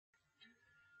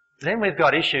Then we've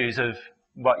got issues of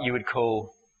what you would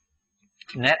call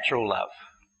natural love.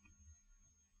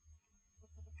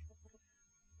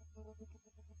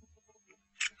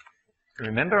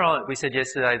 Remember we said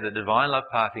yesterday the divine love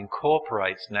path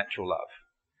incorporates natural love.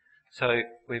 So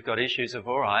we've got issues of,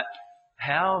 all right,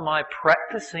 how am I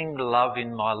practicing love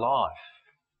in my life?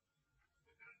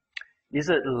 Is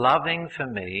it loving for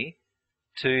me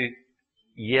to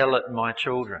yell at my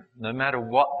children, no matter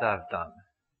what they've done?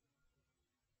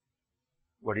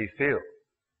 What do you feel?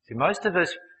 See, most of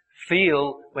us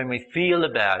feel, when we feel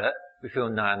about it, we feel,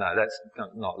 no, that's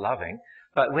not loving.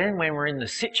 But when we're in the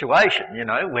situation,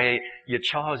 where your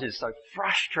child is so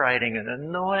frustrating and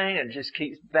annoying and just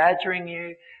keeps badgering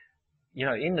you,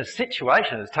 in the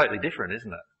situation it's totally different,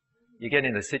 isn't it? You get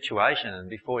in the situation and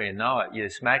before you know it, you're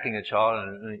smacking a child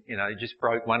and, you just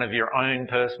broke one of your own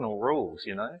personal rules,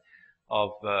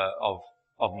 of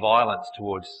violence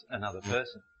towards another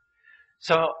person.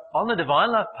 So on the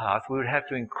divine love path, we would have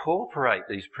to incorporate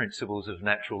these principles of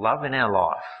natural love in our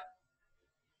life.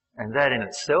 And that in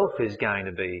itself is going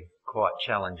to be quite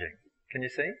challenging. Can you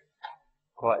see?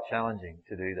 Quite challenging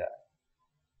to do that.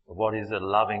 What is a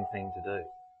loving thing to do?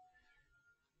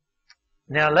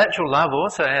 Now, natural love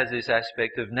also has this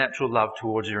aspect of natural love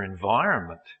towards your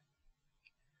environment.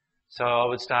 So I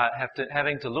would start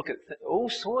having to look at all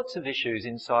sorts of issues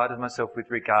inside of myself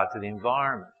with regard to the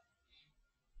environment.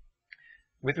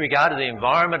 With regard to the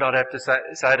environment, I'd have to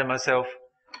say to myself,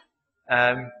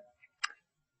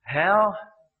 how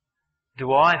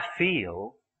do I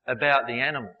feel about the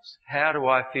animals? How do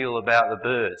I feel about the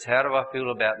birds? How do I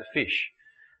feel about the fish?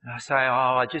 And I say,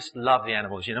 I just love the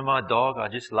animals. My dog, I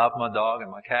just love my dog, and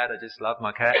my cat, I just love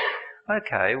my cat.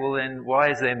 Okay, well then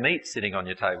why is there meat sitting on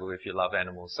your table if you love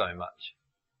animals so much?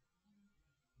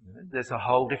 There's a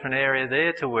whole different area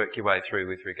there to work your way through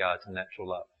with regard to natural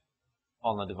love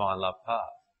on the divine love path.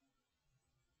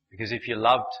 Because if you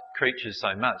loved creatures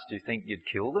so much, do you think you'd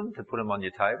kill them to put them on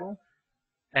your table?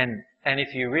 And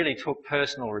if you really took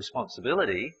personal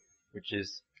responsibility, which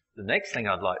is the next thing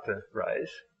I'd like to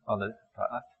raise on the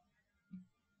path,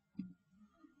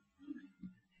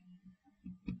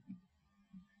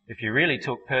 if you really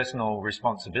took personal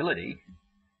responsibility,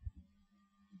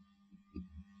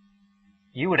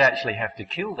 you would actually have to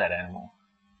kill that animal.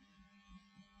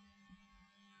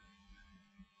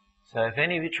 So if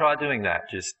any of you try doing that,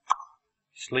 just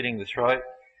slitting the throat,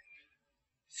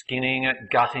 skinning it,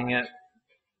 gutting it,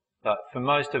 but for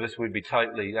most of us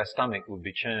our stomach would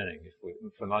be churning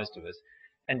for most of us.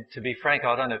 And to be frank,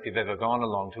 I don't know if you've ever gone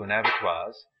along to an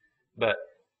abattoirs, but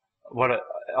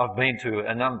I've been to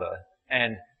a number,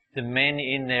 and the men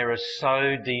in there are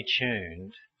so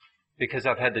detuned because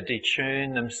they've had to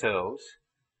detune themselves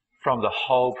from the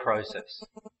whole process.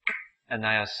 And they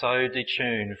are so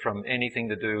detuned from anything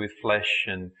to do with flesh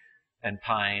and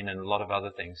pain and a lot of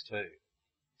other things too.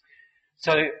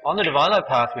 So on the divine love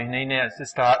path, we need now to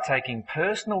start taking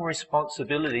personal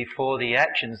responsibility for the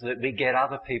actions that we get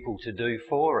other people to do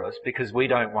for us because we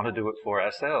don't want to do it for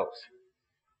ourselves.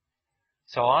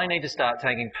 So I need to start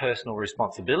taking personal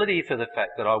responsibility for the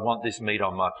fact that I want this meat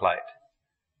on my plate.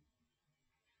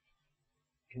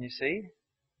 Can you see?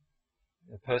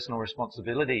 The personal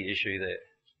responsibility issue there.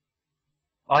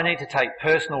 I need to take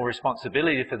personal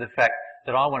responsibility for the fact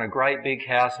that I want a great big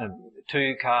house and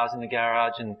 2 cars in the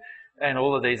garage and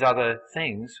all of these other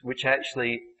things which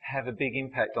actually have a big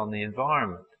impact on the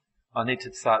environment. I need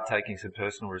to start taking some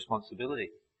personal responsibility.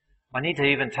 I need to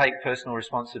even take personal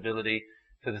responsibility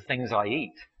for the things I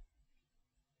eat.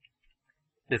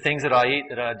 The things that I eat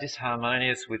that are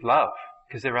disharmonious with love.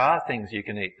 Because there are things you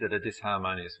can eat that are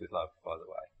disharmonious with love, by the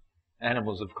way.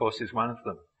 Animals, of course, is one of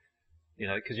them.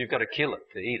 Because you've got to kill it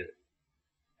to eat it.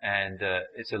 And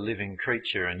it's a living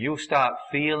creature. And you'll start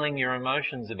feeling your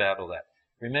emotions about all that.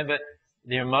 Remember,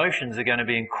 the emotions are going to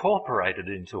be incorporated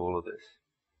into all of this.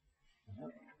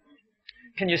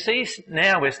 Can you see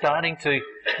now we're starting to,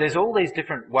 there's all these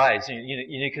different ways.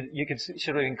 You can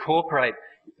sort of incorporate,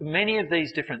 many of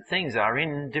these different things are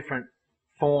in different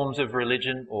forms of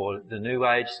religion or the New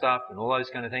Age stuff and all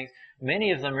those kind of things.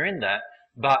 Many of them are in that,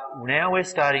 but now we're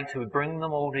starting to bring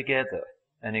them all together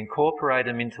and incorporate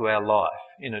them into our life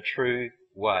in a true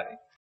way.